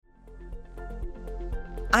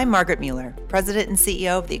I'm Margaret Mueller, President and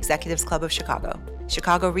CEO of the Executives Club of Chicago,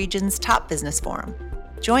 Chicago Region's top business forum.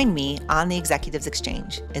 Join me on the Executives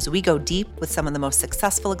Exchange as we go deep with some of the most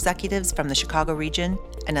successful executives from the Chicago region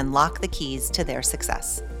and unlock the keys to their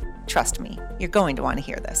success. Trust me, you're going to want to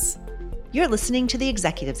hear this. You're listening to the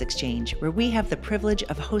Executives Exchange, where we have the privilege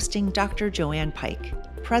of hosting Dr. Joanne Pike,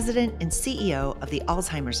 President and CEO of the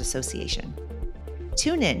Alzheimer's Association.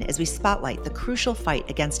 Tune in as we spotlight the crucial fight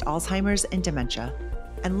against Alzheimer's and dementia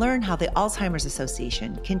and learn how the Alzheimer's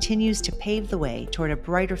Association continues to pave the way toward a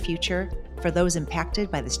brighter future for those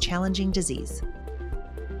impacted by this challenging disease.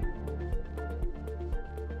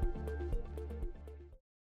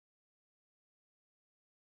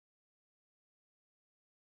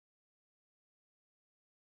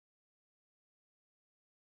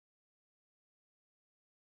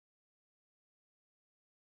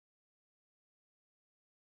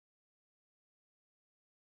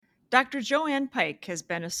 Dr. Joanne Pike has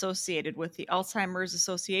been associated with the Alzheimer's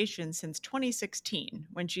Association since 2016,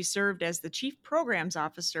 when she served as the Chief Programs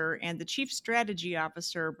Officer and the Chief Strategy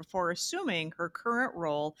Officer before assuming her current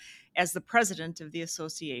role as the President of the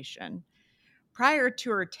Association. Prior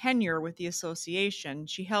to her tenure with the association,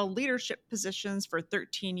 she held leadership positions for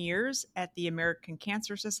 13 years at the American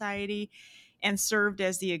Cancer Society and served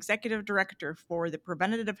as the Executive Director for the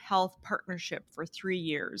Preventative Health Partnership for 3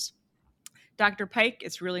 years. Dr. Pike,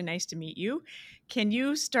 it's really nice to meet you. Can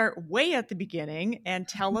you start way at the beginning and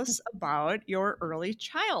tell us about your early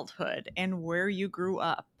childhood and where you grew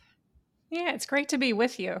up? Yeah, it's great to be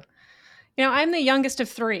with you. I'm the youngest of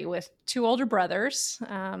three with two older brothers.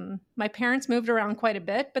 My parents moved around quite a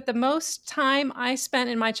bit, but the most time I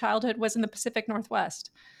spent in my childhood was in the Pacific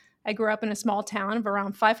Northwest. I grew up in a small town of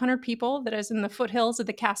around 500 people that is in the foothills of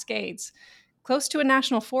the Cascades, close to a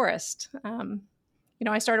national forest.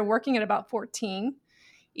 I started working at about 14,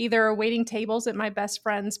 either waiting tables at my best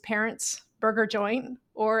friend's parents' burger joint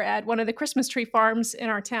or at one of the Christmas tree farms in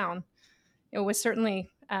our town. It was certainly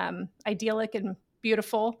idyllic and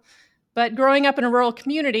beautiful. But growing up in a rural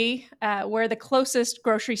community where the closest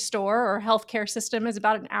grocery store or healthcare system is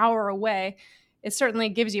about an hour away, it certainly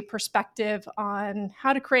gives you perspective on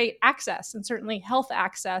how to create access, and certainly health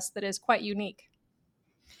access that is quite unique.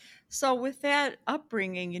 So, with that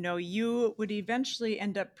upbringing, you would eventually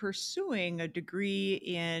end up pursuing a degree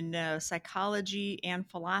in psychology and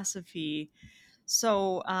philosophy.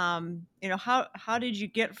 So, how did you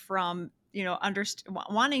get from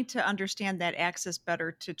wanting to understand that access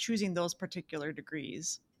better to choosing those particular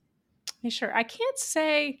degrees? Sure. I can't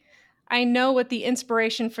say I know what the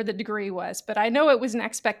inspiration for the degree was, but I know it was an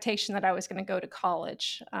expectation that I was going to go to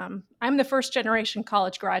college. I'm the first generation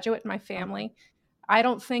college graduate in my family. I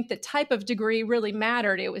don't think the type of degree really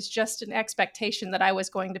mattered. It was just an expectation that I was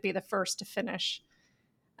going to be the first to finish.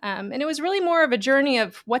 And it was really more of a journey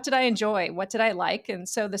of what did I enjoy? What did I like? And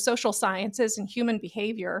so the social sciences and human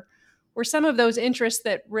behavior were some of those interests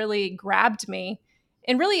that really grabbed me.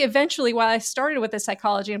 And really, eventually, while I started with a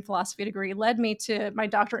psychology and philosophy degree, led me to my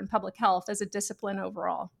doctorate in public health as a discipline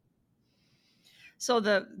overall. So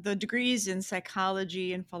the degrees in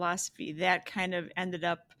psychology and philosophy, that kind of ended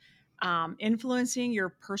up influencing your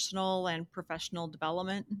personal and professional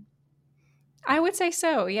development? I would say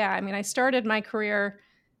so, yeah. I mean, I started my career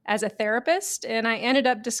as a therapist, and I ended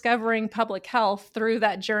up discovering public health through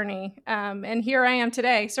that journey. And here I am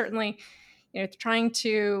today, certainly, trying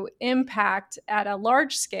to impact at a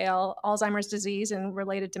large scale Alzheimer's disease and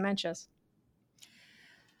related dementias.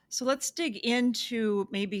 So let's dig into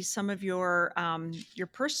maybe some of your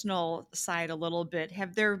personal side a little bit.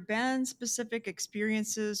 Have there been specific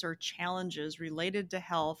experiences or challenges related to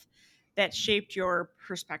health that shaped your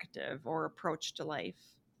perspective or approach to life?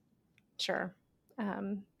 Sure.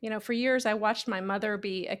 For years, I watched my mother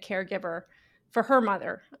be a caregiver for her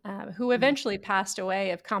mother, who eventually passed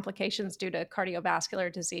away of complications due to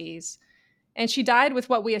cardiovascular disease. And she died with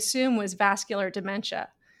what we assume was vascular dementia.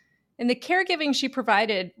 And the caregiving she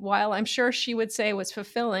provided, while I'm sure she would say was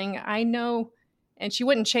fulfilling, I know, and she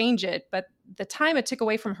wouldn't change it, but the time it took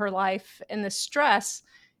away from her life and the stress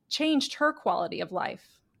changed her quality of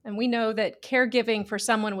life. And we know that caregiving for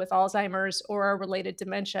someone with Alzheimer's or a related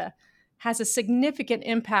dementia has a significant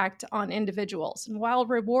impact on individuals. And while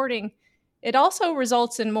rewarding, it also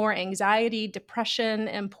results in more anxiety, depression,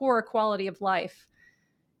 and poorer quality of life.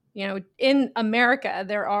 In America,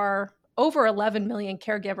 there are over 11 million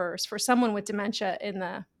caregivers for someone with dementia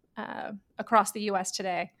across the U.S.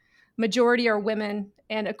 today. Majority are women,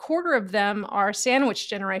 and a quarter of them are sandwich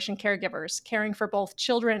generation caregivers, caring for both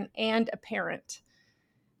children and a parent.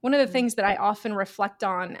 One of the things that I often reflect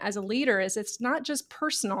on as a leader is it's not just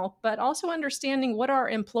personal, but also understanding what our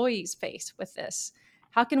employees face with this.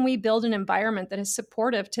 How can we build an environment that is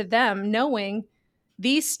supportive to them, knowing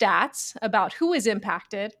these stats about who is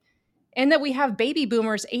impacted, and that we have baby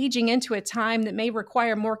boomers aging into a time that may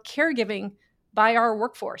require more caregiving by our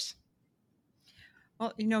workforce?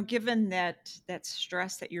 Well, given that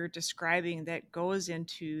stress that you're describing that goes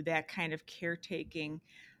into that kind of caretaking,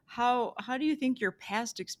 how do you think your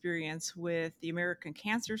past experience with the American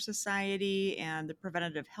Cancer Society and the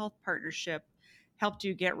Preventative Health Partnership helped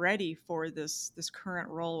you get ready for this current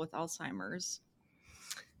role with Alzheimer's?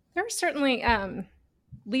 There are certainly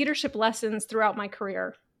leadership lessons throughout my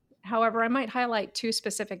career. However, I might highlight two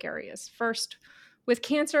specific areas. First, with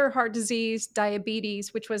cancer, heart disease,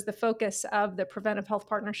 diabetes, which was the focus of the Preventive Health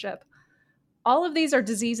Partnership, all of these are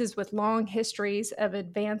diseases with long histories of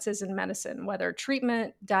advances in medicine, whether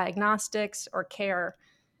treatment, diagnostics, or care.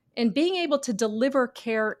 And being able to deliver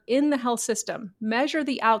care in the health system, measure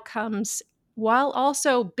the outcomes, while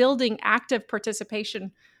also building active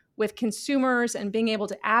participation with consumers and being able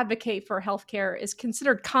to advocate for healthcare is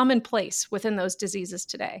considered commonplace within those diseases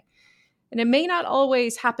today. And it may not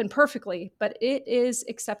always happen perfectly, but it is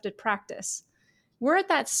accepted practice. We're at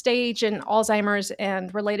that stage in Alzheimer's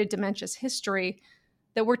and related dementia's history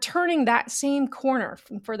that we're turning that same corner.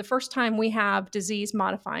 For the first time, we have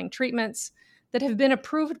disease-modifying treatments that have been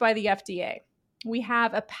approved by the FDA. We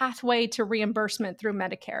have a pathway to reimbursement through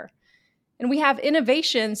Medicare. And we have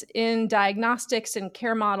innovations in diagnostics and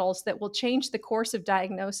care models that will change the course of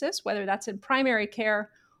diagnosis, whether that's in primary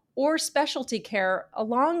care or specialty care,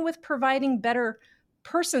 along with providing better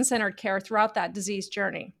person-centered care throughout that disease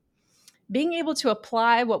journey. Being able to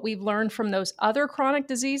apply what we've learned from those other chronic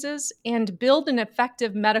diseases and build an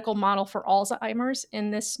effective medical model for Alzheimer's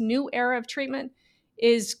in this new era of treatment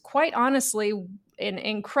is quite honestly an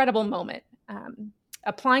incredible moment.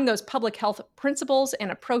 Applying those public health principles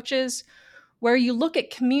and approaches where you look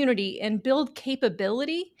at community and build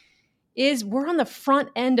capability we're on the front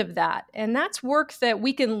end of that. And that's work that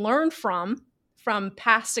we can learn from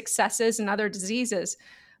past successes and other diseases.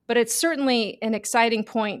 But it's certainly an exciting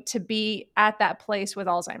point to be at that place with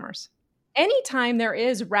Alzheimer's. Anytime there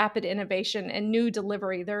is rapid innovation and new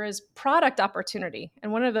delivery, there is product opportunity.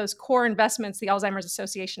 And one of those core investments the Alzheimer's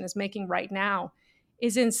Association is making right now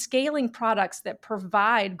is in scaling products that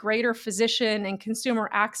provide greater physician and consumer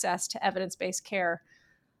access to evidence-based care,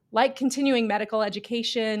 like continuing medical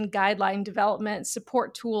education, guideline development,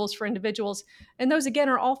 support tools for individuals. And those, again,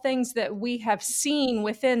 are all things that we have seen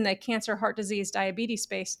within the cancer, heart disease, diabetes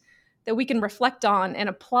space that we can reflect on and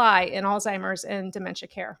apply in Alzheimer's and dementia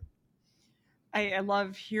care. I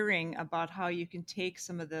love hearing about how you can take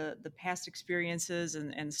some of the past experiences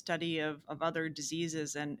and study of other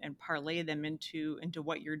diseases and parlay them into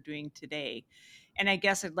what you're doing today. And I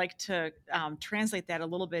guess I'd like to translate that a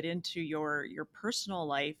little bit into your personal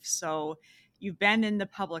life. So you've been in the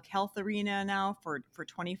public health arena now for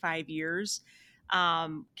 25 years.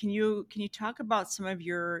 Can you talk about some of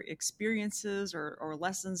your experiences or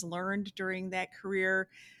lessons learned during that career,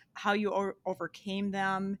 how you overcame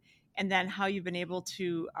them, and then how you've been able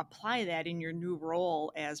to apply that in your new role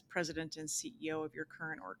as president and CEO of your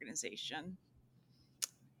current organization?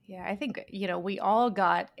 Yeah, I think, we all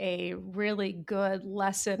got a really good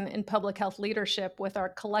lesson in public health leadership with our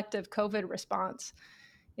collective COVID response.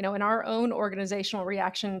 In our own organizational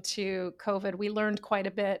reaction to COVID, we learned quite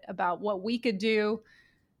a bit about what we could do,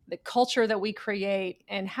 the culture that we create,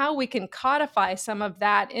 and how we can codify some of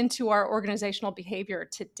that into our organizational behavior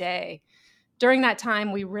today. During that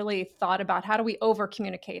time, we really thought about how do we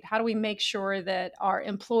over-communicate? How do we make sure that our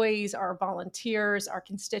employees, our volunteers, our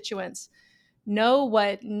constituents know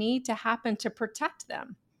what need to happen to protect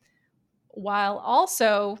them, while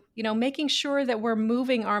also, making sure that we're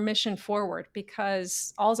moving our mission forward,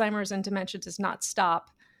 because Alzheimer's and dementia does not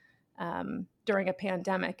stop during a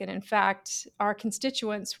pandemic. And in fact, our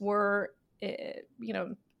constituents were,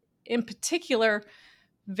 in particular,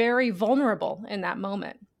 very vulnerable in that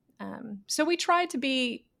moment. So we tried to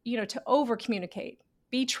be, to over communicate,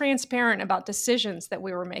 be transparent about decisions that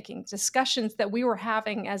we were making, discussions that we were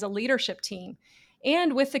having as a leadership team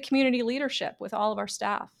and with the community leadership, with all of our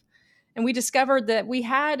staff. And we discovered that we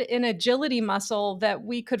had an agility muscle that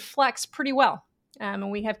we could flex pretty well.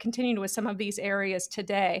 And we have continued with some of these areas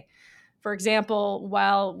today. For example,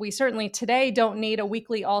 while we certainly today don't need a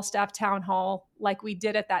weekly all-staff town hall like we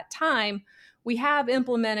did at that time, we have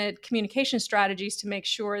implemented communication strategies to make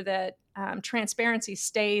sure that transparency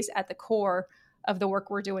stays at the core of the work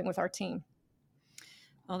we're doing with our team.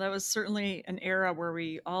 Well, that was certainly an era where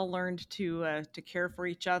we all learned to care for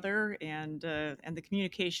each other, and the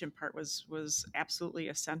communication part was absolutely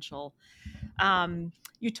essential.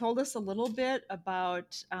 You told us a little bit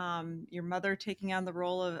about your mother taking on the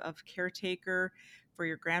role of caretaker for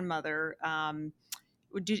your grandmother.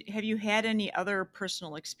 Have you had any other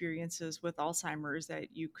personal experiences with Alzheimer's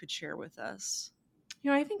that you could share with us?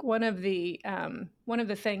 I think one of the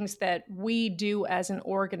things that we do as an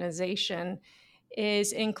organization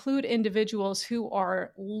is include individuals who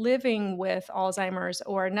are living with Alzheimer's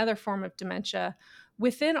or another form of dementia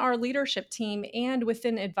within our leadership team and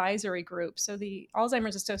within advisory groups. So the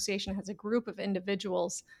Alzheimer's Association has a group of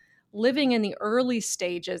individuals living in the early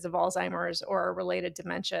stages of Alzheimer's or related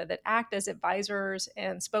dementia that act as advisors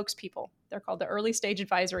and spokespeople. They're called the Early Stage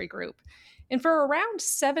Advisory Group. And for around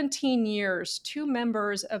 17 years, two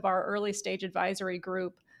members of our Early Stage Advisory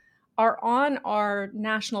Group are on our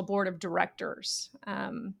National Board of Directors.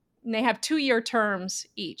 And they have 2-year terms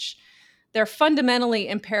each. They're fundamentally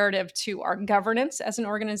imperative to our governance as an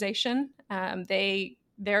organization.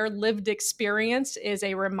 Their lived experience is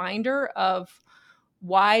a reminder of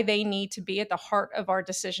why they need to be at the heart of our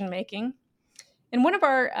decision making. And one of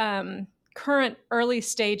our current early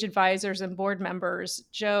stage advisors and board members,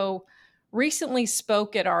 Joe, recently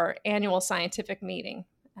spoke at our annual scientific meeting,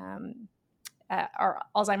 at our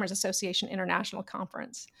Alzheimer's Association International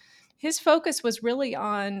Conference. His focus was really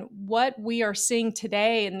on what we are seeing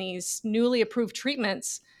today in these newly approved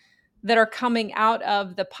treatments that are coming out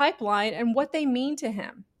of the pipeline and what they mean to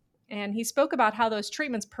him. And he spoke about how those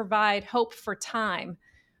treatments provide hope for time,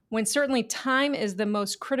 when certainly time is the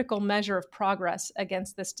most critical measure of progress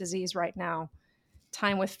against this disease right now.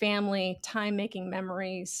 Time with family, time making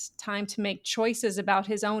memories, time to make choices about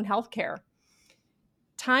his own healthcare.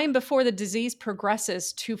 Time before the disease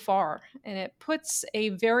progresses too far. And it puts a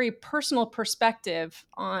very personal perspective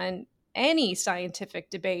on any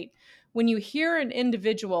scientific debate when you hear an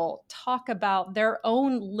individual talk about their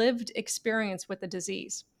own lived experience with the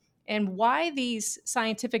disease and why these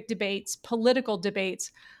scientific debates, political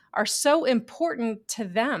debates, are so important to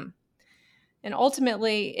them. And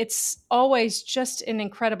ultimately, it's always just an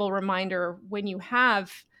incredible reminder when you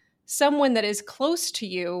have someone that is close to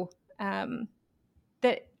you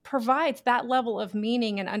that provides that level of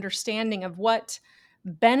meaning and understanding of what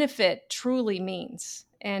benefit truly means.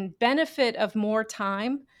 And benefit of more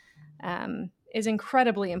time is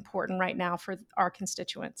incredibly important right now for our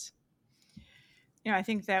constituents. I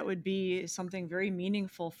think that would be something very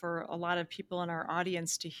meaningful for a lot of people in our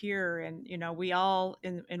audience to hear. And, we all,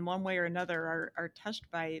 in one way or another, are touched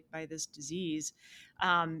by this disease.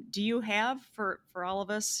 Do you have, for all of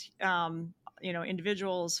us,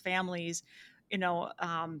 individuals, families,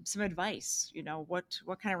 some advice?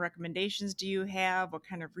 What kind of recommendations do you have? What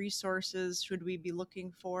kind of resources should we be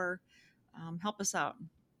looking for? Help us out.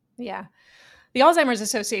 Yeah. The Alzheimer's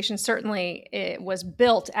Association certainly was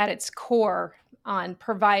built at its core on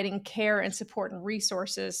providing care and support and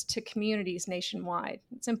resources to communities nationwide.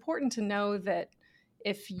 It's important to know that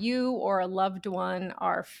if you or a loved one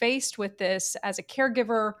are faced with this as a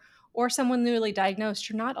caregiver or someone newly diagnosed,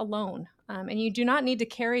 you're not alone. And you do not need to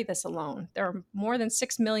carry this alone. There are more than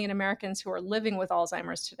 6 million Americans who are living with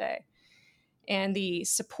Alzheimer's today. And the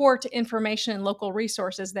support, information, and local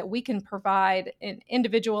resources that we can provide an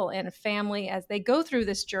individual and a family as they go through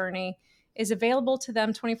this journey is available to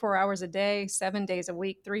them 24 hours a day, 7 days a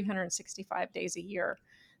week, 365 days a year.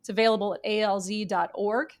 It's available at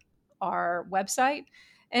alz.org, our website,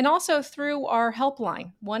 and also through our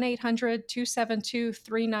helpline,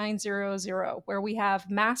 1-800-272-3900, where we have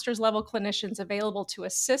master's level clinicians available to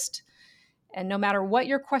assist. And no matter what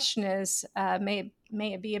your question is, may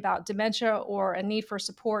it be about dementia or a need for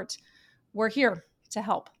support, we're here to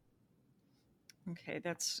help. Okay,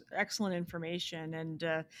 that's excellent information. And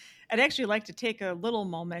I'd actually like to take a little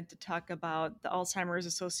moment to talk about the Alzheimer's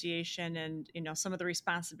Association and some of the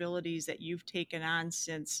responsibilities that you've taken on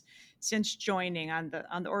since joining on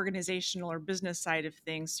the organizational or business side of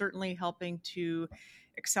things. Certainly helping to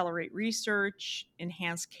accelerate research,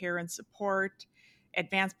 enhance care and support,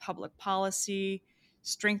 advance public policy,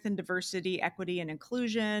 strengthen diversity, equity, and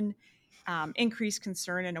inclusion, increase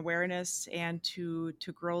concern and awareness, and to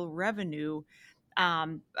grow revenue.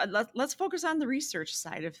 Let's focus on the research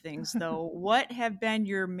side of things, though. What have been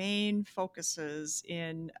your main focuses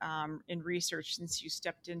in research since you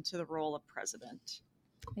stepped into the role of president?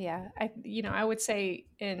 Yeah, I would say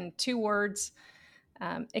in 2 words,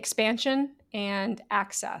 expansion and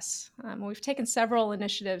access. We've taken several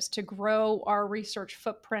initiatives to grow our research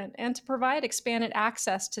footprint and to provide expanded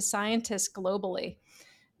access to scientists globally.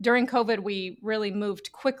 During COVID, we really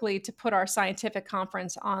moved quickly to put our scientific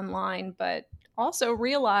conference online, but also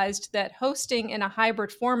realized that hosting in a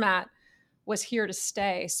hybrid format was here to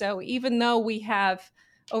stay. So even though we have,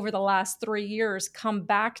 over the last 3 years, come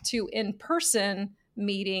back to in-person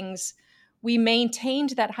meetings, we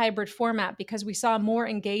maintained that hybrid format because we saw more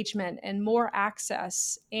engagement and more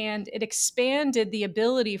access, and it expanded the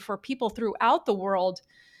ability for people throughout the world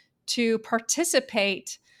to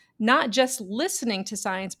participate, not just listening to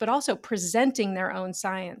science, but also presenting their own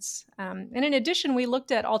science. And in addition, we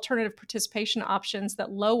looked at alternative participation options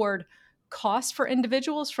that lowered costs for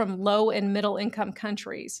individuals from low and middle income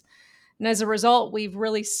countries. And as a result, we've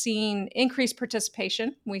really seen increased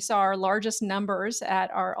participation. We saw our largest numbers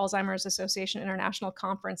at our Alzheimer's Association International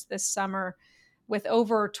Conference this summer, with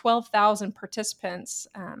over 12,000 participants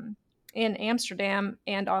in Amsterdam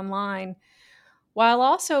and online, while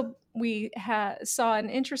also we saw an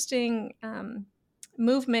interesting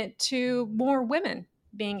movement to more women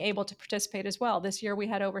being able to participate as well. This year, we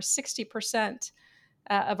had over 60%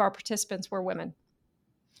 of our participants were women.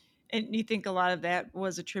 And you think a lot of that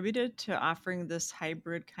was attributed to offering this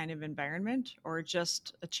hybrid kind of environment, or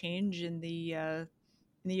just a change in the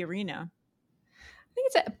arena? I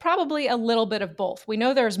think it's probably a little bit of both. We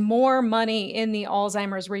know there's more money in the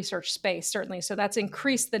Alzheimer's research space, certainly. So that's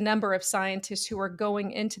increased the number of scientists who are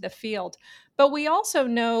going into the field. But we also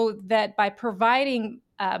know that by providing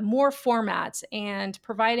more formats and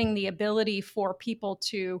providing the ability for people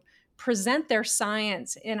to present their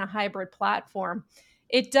science in a hybrid platform,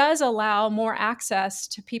 it does allow more access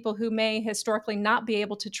to people who may historically not be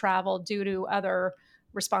able to travel due to other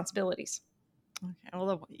responsibilities. Okay.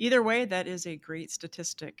 Well, either way, that is a great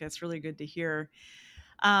statistic. It's really good to hear.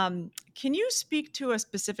 Can you speak to a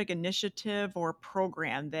specific initiative or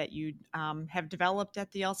program that you have developed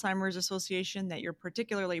at the Alzheimer's Association that you're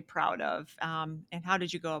particularly proud of? And how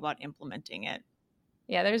did you go about implementing it?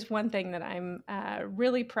 Yeah, there's one thing that I'm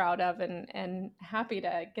really proud of and happy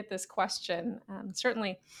to get this question.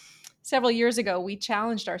 Certainly, several years ago, we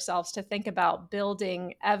challenged ourselves to think about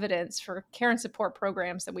building evidence for care and support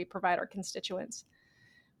programs that we provide our constituents.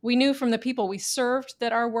 We knew from the people we served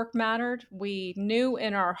that our work mattered. We knew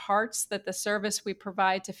in our hearts that the service we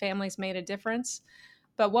provide to families made a difference.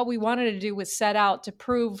 But what we wanted to do was set out to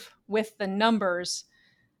prove with the numbers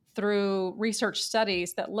through research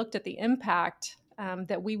studies that looked at the impact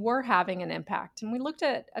that we were having an impact. And we looked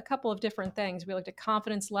at a couple of different things. We looked at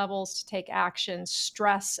confidence levels to take action,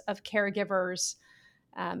 stress of caregivers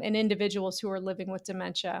and individuals who are living with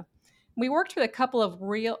dementia. We worked with a couple of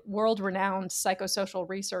world-renowned psychosocial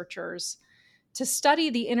researchers to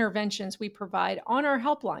study the interventions we provide on our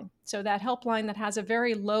helpline. So that helpline that has a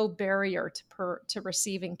very low barrier to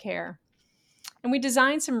receiving care. And we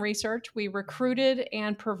designed some research. We recruited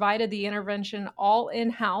and provided the intervention all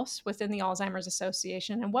in-house within the Alzheimer's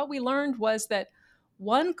Association. And what we learned was that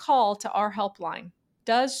one call to our helpline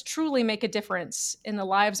does truly make a difference in the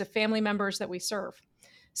lives of family members that we serve.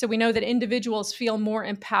 So we know that individuals feel more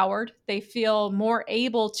empowered. They feel more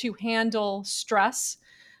able to handle stress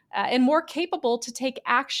and more capable to take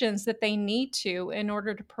actions that they need to in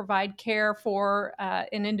order to provide care for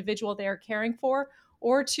an individual they are caring for,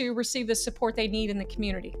 or to receive the support they need in the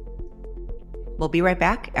community. We'll be right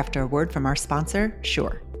back after a word from our sponsor,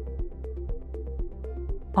 Shure.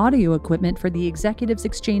 Audio equipment for the Executives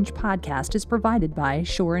Exchange podcast is provided by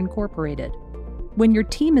Shure Incorporated. When your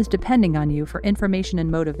team is depending on you for information and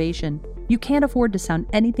motivation, you can't afford to sound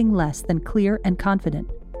anything less than clear and confident.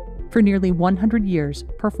 For nearly 100 years,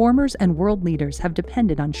 performers and world leaders have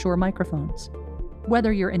depended on Shure microphones.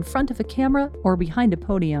 Whether you're in front of a camera or behind a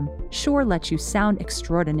podium, Shure lets you sound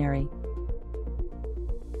extraordinary.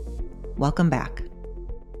 Welcome back.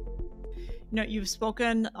 You've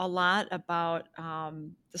spoken a lot about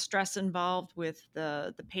the stress involved with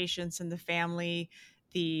the patients and the family,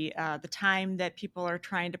 the time that people are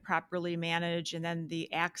trying to properly manage, and then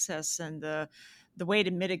the access and the way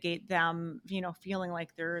to mitigate them, feeling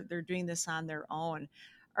like they're doing this on their own.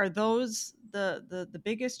 Are those the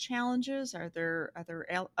biggest challenges? Are there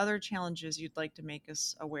other challenges you'd like to make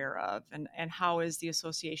us aware of, and how is the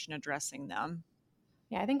association addressing them?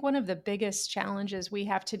 Yeah, I think one of the biggest challenges we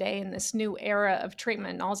have today in this new era of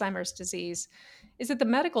treatment in Alzheimer's disease is that the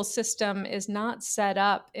medical system is not set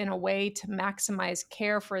up in a way to maximize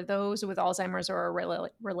care for those with Alzheimer's or a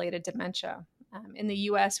related dementia. In the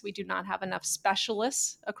U.S., we do not have enough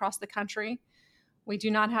specialists across the country. We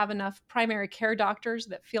do not have enough primary care doctors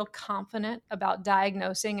that feel confident about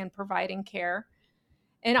diagnosing and providing care.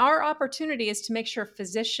 And our opportunity is to make sure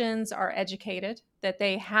physicians are educated, that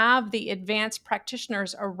they have the advanced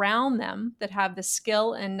practitioners around them that have the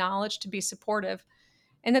skill and knowledge to be supportive,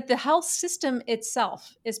 and that the health system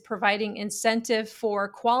itself is providing incentive for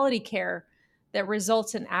quality care that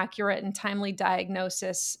results in accurate and timely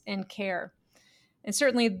diagnosis and care. And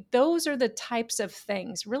certainly those are the types of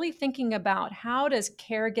things, really thinking about how does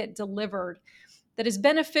care get delivered that is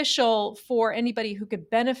beneficial for anybody who could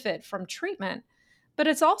benefit from treatment, but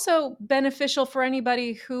it's also beneficial for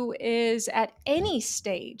anybody who is at any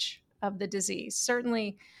stage of the disease.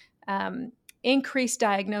 Certainly, increased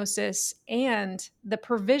diagnosis and the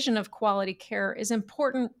provision of quality care is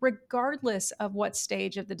important regardless of what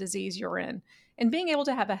stage of the disease you're in. And being able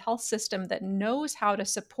to have a health system that knows how to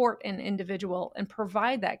support an individual and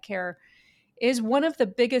provide that care is one of the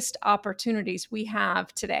biggest opportunities we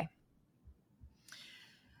have today.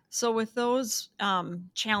 So, with those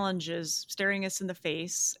challenges staring us in the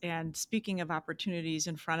face, and speaking of opportunities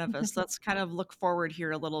in front of us, let's kind of look forward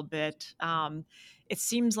here a little bit. It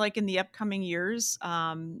seems like in the upcoming years,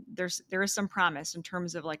 there is some promise in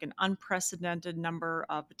terms of like an unprecedented number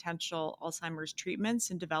of potential Alzheimer's treatments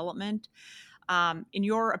in development. In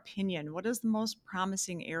your opinion, what is the most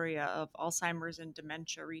promising area of Alzheimer's and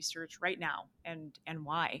dementia research right now, and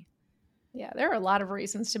why? Yeah, there are a lot of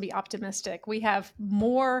reasons to be optimistic. We have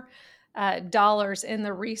more dollars in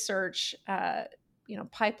the research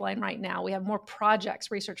pipeline right now. We have more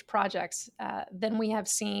research projects, than we have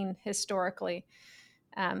seen historically.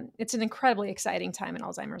 It's an incredibly exciting time in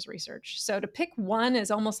Alzheimer's research. So to pick one is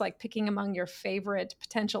almost like picking among your favorite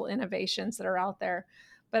potential innovations that are out there.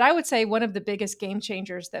 But I would say one of the biggest game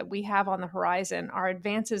changers that we have on the horizon are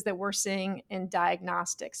advances that we're seeing in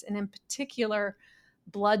diagnostics, and in particular,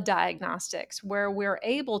 blood diagnostics, where we're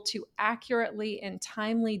able to accurately and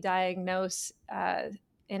timely diagnose an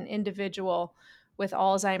individual with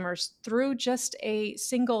Alzheimer's through just a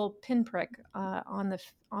single pinprick on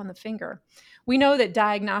the finger. We know that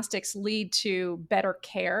diagnostics lead to better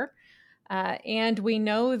care, and we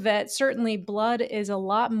know that certainly blood is a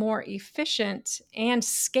lot more efficient and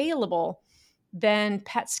scalable than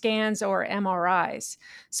PET scans or MRIs.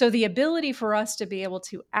 So the ability for us to be able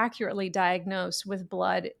to accurately diagnose with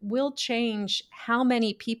blood will change how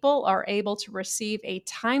many people are able to receive a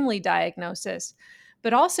timely diagnosis,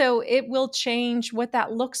 but also it will change what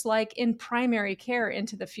that looks like in primary care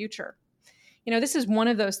into the future. This is one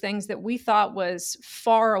of those things that we thought was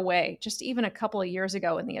far away just even a couple of years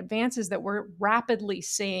ago, and the advances that we're rapidly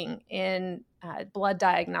seeing in blood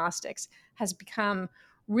diagnostics has become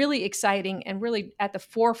really exciting and really at the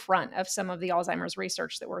forefront of some of the Alzheimer's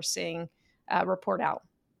research that we're seeing report out.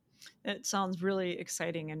 It sounds really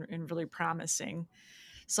exciting and really promising.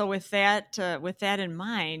 So with that in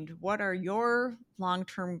mind, what are your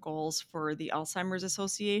long-term goals for the Alzheimer's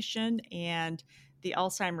Association and the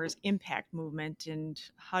Alzheimer's Impact Movement, and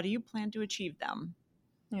how do you plan to achieve them?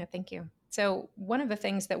 Yeah, thank you. So one of the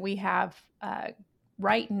things that we have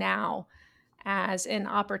right now as an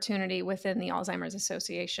opportunity within the Alzheimer's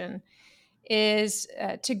Association is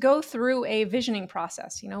to go through a visioning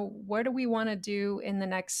process. What do we want to do in the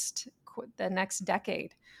next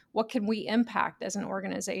decade? What can we impact as an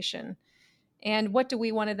organization? And what do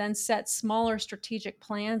we want to then set smaller strategic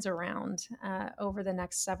plans around over the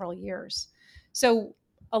next several years? So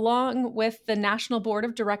along with the National Board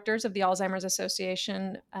of Directors of the Alzheimer's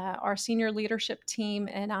Association, our senior leadership team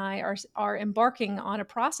and I are embarking on a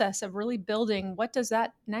process of really building what does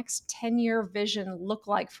that next 10-year vision look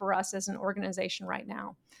like for us as an organization right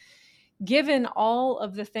now. Given all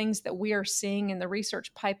of the things that we are seeing in the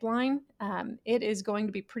research pipeline, it is going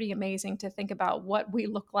to be pretty amazing to think about what we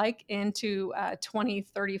look like into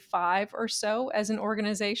 2035 or so as an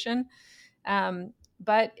organization.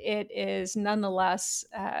 But it is nonetheless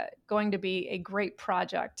going to be a great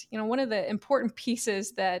project. One of the important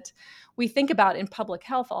pieces that we think about in public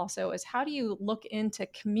health also is how do you look into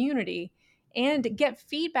community and get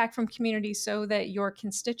feedback from community so that your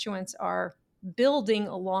constituents are building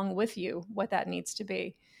along with you what that needs to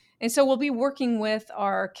be. And so we'll be working with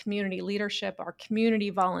our community leadership, our community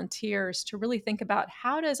volunteers to really think about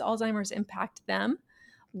how does Alzheimer's impact them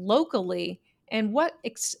locally, and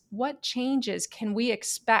what changes can we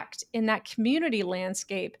expect in that community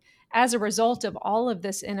landscape as a result of all of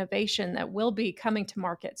this innovation that will be coming to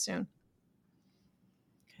market soon.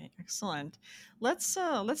 Okay, excellent. Let's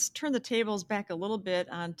turn the tables back a little bit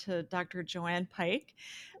onto Dr. Joanne Pike.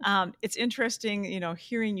 It's interesting,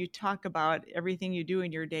 hearing you talk about everything you do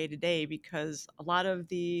in your day to day, because a lot of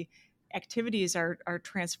the activities are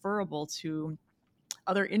transferable to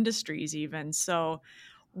other industries even. So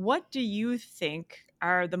what do you think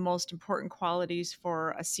are the most important qualities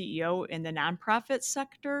for a CEO in the nonprofit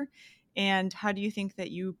sector? And how do you think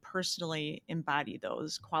that you personally embody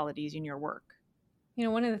those qualities in your work?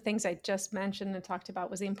 One of the things I just mentioned and talked about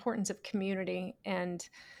was the importance of community, and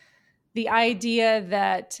the idea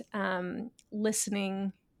that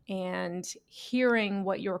listening and hearing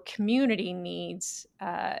what your community needs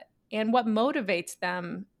and what motivates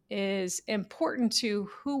them is important to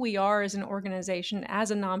who we are as an organization,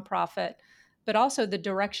 as a nonprofit, but also the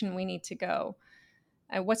direction we need to go.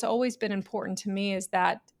 What's always been important to me is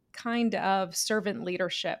that kind of servant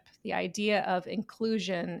leadership, the idea of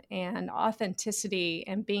inclusion and authenticity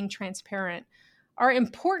and being transparent are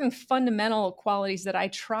important fundamental qualities that I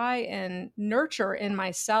try and nurture in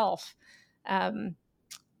myself,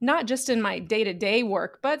 not just in my day-to-day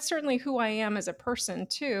work, but certainly who I am as a person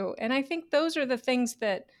too. And I think those are the things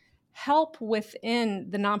that help within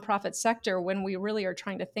the nonprofit sector when we really are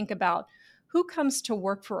trying to think about who comes to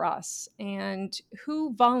work for us and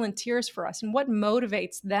who volunteers for us and what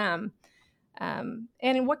motivates them.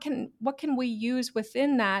 And what can we use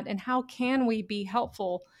within that, and how can we be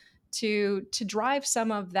helpful to drive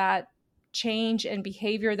some of that change and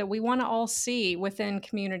behavior that we want to all see within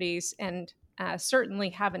communities, and certainly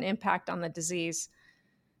have an impact on the disease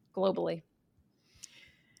globally.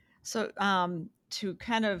 So to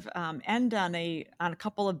kind of end on a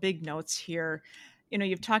couple of big notes here,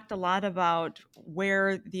 you've talked a lot about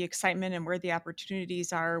where the excitement and where the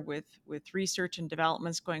opportunities are with research and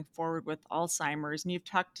developments going forward with Alzheimer's, and you've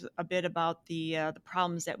talked a bit about the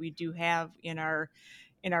problems that we do have in our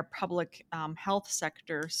public health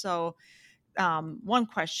sector. So one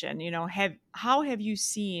question, how have you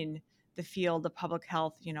seen the field of public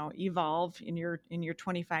health, evolve in your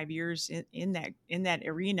 25 years in that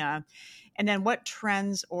arena, and then what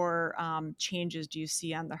trends or changes do you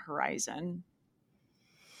see on the horizon?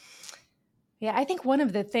 Yeah, I think one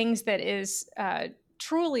of the things that is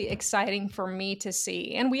truly exciting for me to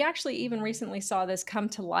see, and we actually even recently saw this come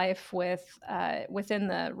to life within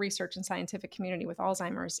the research and scientific community with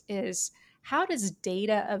Alzheimer's, is how does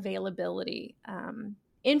data availability,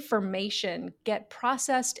 information get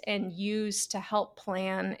processed and used to help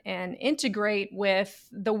plan and integrate with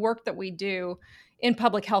the work that we do in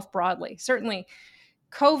public health broadly. Certainly,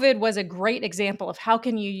 COVID was a great example of how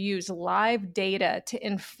can you use live data to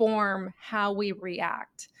inform how we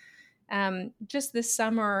react. Just this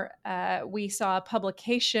summer, we saw a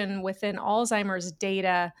publication within Alzheimer's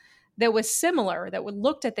data that was similar, that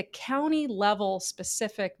looked at the county level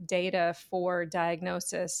specific data for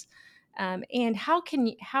diagnosis, and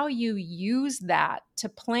how you use that to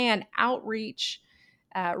plan outreach,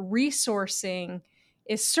 resourcing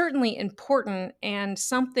is certainly important, and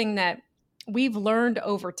something that we've learned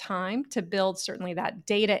over time to build certainly that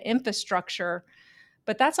data infrastructure.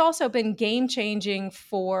 But that's also been game changing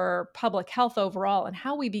for public health overall, and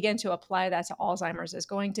how we begin to apply that to Alzheimer's is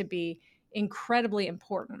going to be incredibly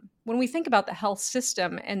important. When we think about the health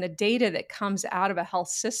system and the data that comes out of a health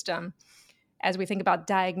system, as we think about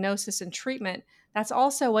diagnosis and treatment, that's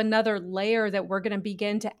also another layer that we're going to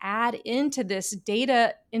begin to add into this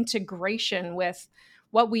data integration with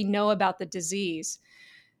what we know about the disease.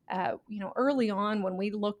 Early on when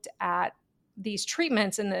we looked at these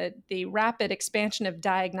treatments and the rapid expansion of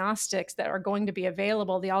diagnostics that are going to be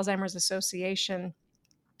available, the Alzheimer's Association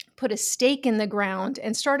put a stake in the ground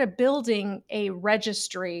and started building a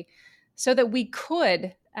registry so that we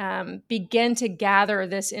could begin to gather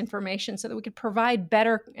this information so that we could provide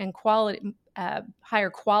better and higher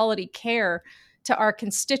quality care to our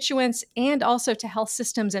constituents and also to health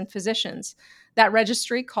systems and physicians. That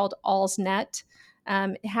registry, called AlzNet,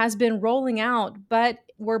 has been rolling out, but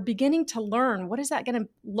we're beginning to learn, what is that going to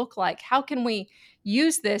look like? How can we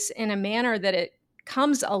use this in a manner that it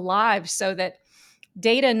comes alive, so that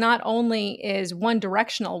data not only is one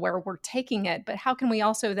directional where we're taking it, but how can we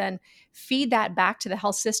also then feed that back to the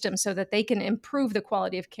health system so that they can improve the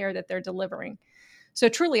quality of care that they're delivering? So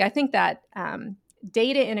truly, I think that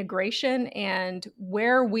data integration and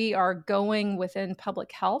where we are going within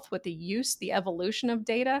public health with the evolution of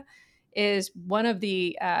data is one of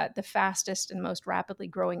the fastest and most rapidly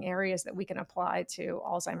growing areas that we can apply to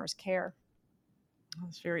Alzheimer's care.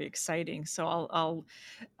 That's very exciting. So I'll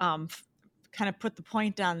kind of put the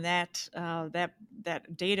point on that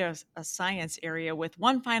data science area with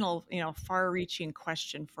one final, far-reaching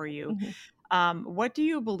question for you. Mm-hmm. What do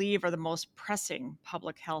you believe are the most pressing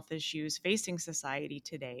public health issues facing society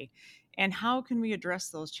today, and how can we address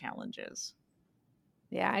those challenges?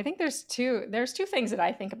 Yeah, I think there's two things that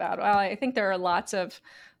I think about. Well, I think there are lots of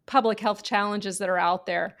public health challenges that are out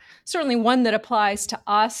there. Certainly one that applies to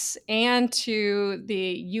us and to the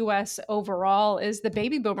U.S. overall is the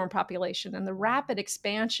baby boomer population and the rapid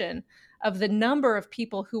expansion of the number of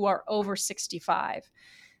people who are over 65.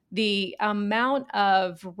 the amount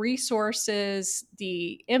of resources,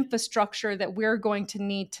 the infrastructure that we're going to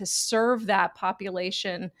need to serve that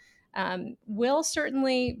population will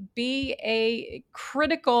certainly be a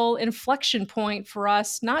critical inflection point for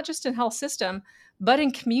us, not just in health system, but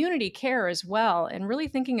in community care as well. And really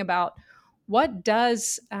thinking about what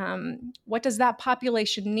does that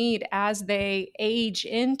population need as they age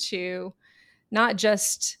into not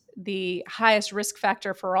just the highest risk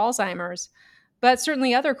factor for Alzheimer's, but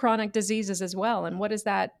certainly other chronic diseases as well. And what is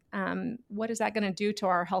that going to do to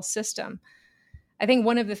our health system? I think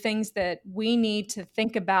one of the things that we need to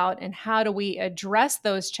think about and how do we address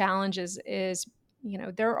those challenges is,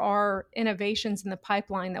 there are innovations in the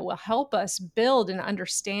pipeline that will help us build an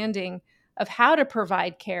understanding of how to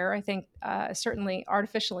provide care. I think certainly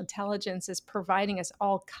artificial intelligence is providing us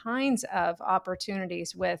all kinds of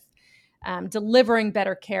opportunities with delivering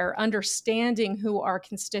better care, understanding who our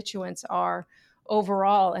constituents are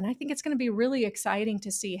overall. And I think it's going to be really exciting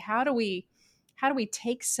to see how do we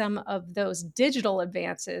take some of those digital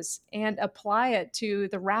advances and apply it to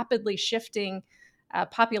the rapidly shifting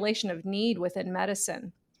population of need within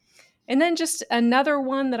medicine. And then just another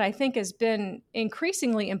one that I think has been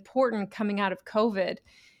increasingly important coming out of COVID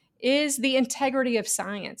is the integrity of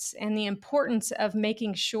science and the importance of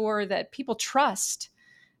making sure that people trust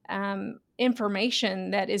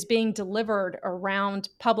information that is being delivered around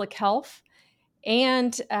public health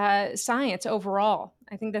and science overall.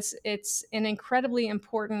 I think it's an incredibly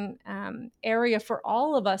important area for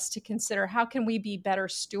all of us to consider. How can we be better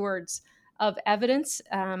stewards of evidence,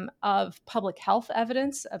 of public health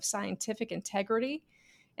evidence, of scientific integrity,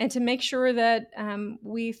 and to make sure that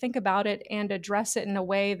we think about it and address it in a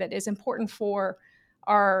way that is important for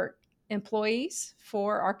our employees,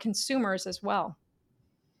 for our consumers as well.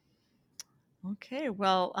 Okay,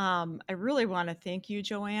 well, I really want to thank you,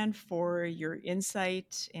 Joanne, for your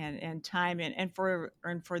insight and time and for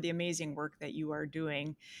the amazing work that you are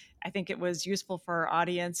doing. I think it was useful for our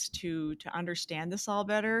audience to understand this all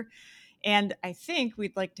better. And I think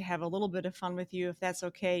we'd like to have a little bit of fun with you, if that's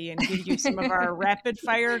okay, and give you some of our rapid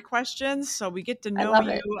fire questions so we get to know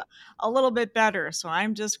you a little bit better. So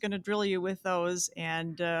I'm just going to drill you with those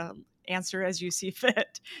and answer as you see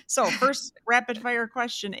fit. So first rapid fire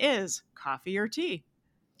question is coffee or tea?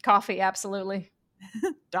 Coffee, absolutely.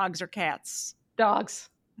 Dogs or cats?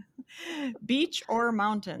 Dogs. Beach or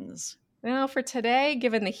mountains? Well, for today,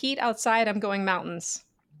 given the heat outside, I'm going mountains.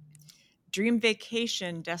 Dream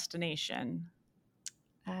vacation destination?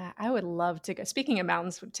 I would love to go, speaking of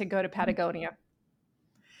mountains, to go to Patagonia.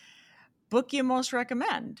 Book you most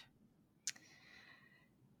recommend?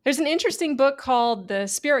 There's an interesting book called The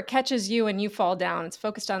Spirit Catches You and You Fall Down. It's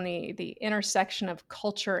focused on the intersection of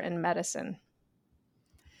culture and medicine.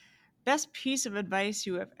 Best piece of advice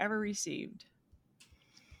you have ever received?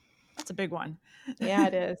 That's a big one. Yeah,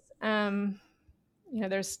 it is.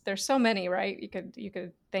 There's so many, right? You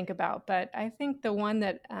could think about, but I think the one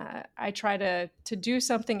that I try to do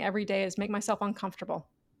something every day is make myself uncomfortable.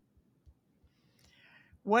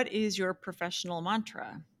 What is your professional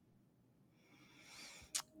mantra?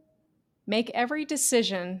 Make every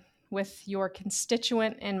decision with your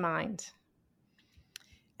constituent in mind.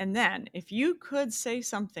 And then, if you could say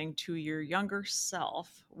something to your younger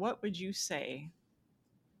self, what would you say?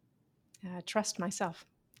 Trust myself.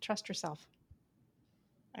 Trust yourself.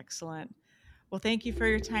 Excellent. Well, thank you for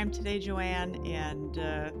your time today, Joanne,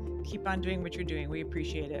 and keep on doing what you're doing. We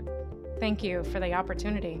appreciate it. Thank you for the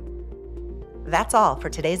opportunity. That's all for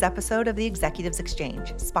today's episode of the Executives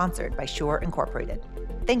Exchange, sponsored by Shure Incorporated.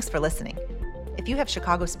 Thanks for listening. If you have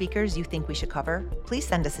Chicago speakers you think we should cover, please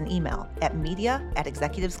send us an email at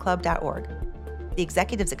media@executivesclub.org. The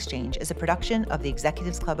Executives Exchange is a production of the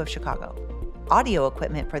Executives Club of Chicago. Audio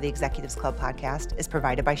equipment for the Executives Club podcast is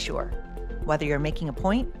provided by Shure. Whether you're making a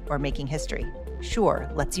point or making history,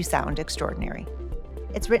 Shure lets you sound extraordinary.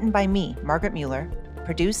 It's written by me, Margaret Mueller,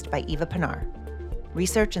 produced by Eva Pinar.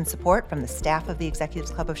 Research and support from the staff of the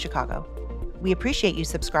Executives Club of Chicago. We appreciate you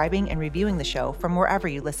subscribing and reviewing the show from wherever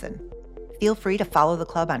you listen. Feel free to follow the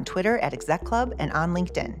club on Twitter @ExecClub and on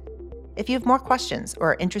LinkedIn. If you have more questions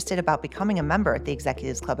or are interested about becoming a member at the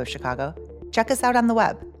Executives Club of Chicago, check us out on the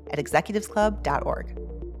web at executivesclub.org.